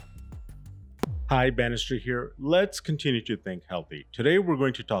Hi, Bannister here. Let's continue to think healthy. Today we're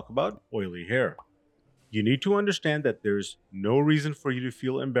going to talk about oily hair. You need to understand that there's no reason for you to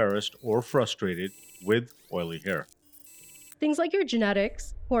feel embarrassed or frustrated with oily hair. Things like your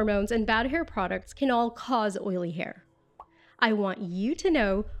genetics, hormones, and bad hair products can all cause oily hair. I want you to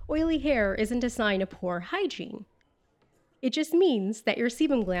know oily hair isn't a sign of poor hygiene. It just means that your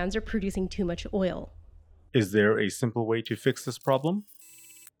sebum glands are producing too much oil. Is there a simple way to fix this problem?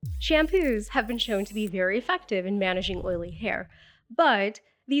 Shampoos have been shown to be very effective in managing oily hair, but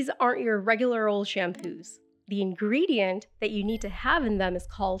these aren't your regular old shampoos. The ingredient that you need to have in them is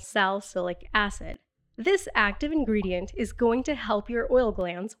called salicylic acid. This active ingredient is going to help your oil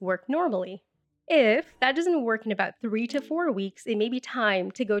glands work normally. If that doesn't work in about 3 to 4 weeks, it may be time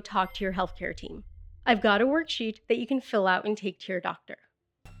to go talk to your healthcare team. I've got a worksheet that you can fill out and take to your doctor.